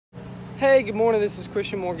Hey, good morning. This is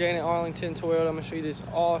Christian Morgan at Arlington Toyota. I'm going to show you this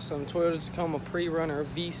awesome Toyota Tacoma PreRunner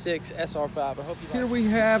V6 SR5. I hope you like it. Here we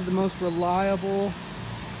have the most reliable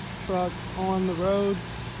truck on the road.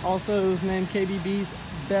 Also, it was named KBB's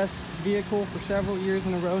best vehicle for several years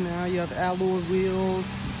in a row now. You have alloy wheels,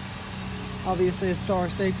 obviously a star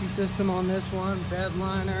safety system on this one, bed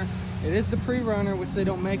liner. It is the PreRunner, which they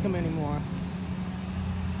don't make them anymore.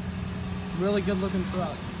 Really good looking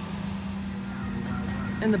truck.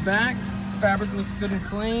 In the back, fabric looks good and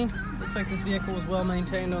clean. Looks like this vehicle was well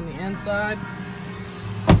maintained on the inside.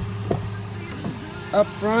 Up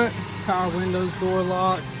front, power windows, door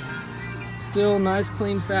locks. Still nice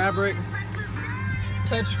clean fabric.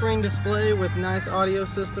 Touchscreen display with nice audio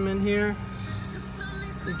system in here.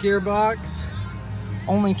 The gearbox,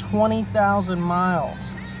 only 20,000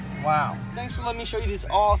 miles. Wow. Thanks for letting me show you this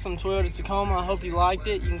awesome Toyota Tacoma. I hope you liked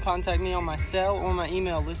it. You can contact me on my cell or my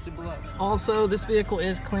email listed below. Also, this vehicle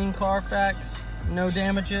is clean Carfax, no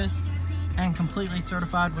damages, and completely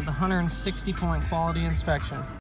certified with a 160-point quality inspection.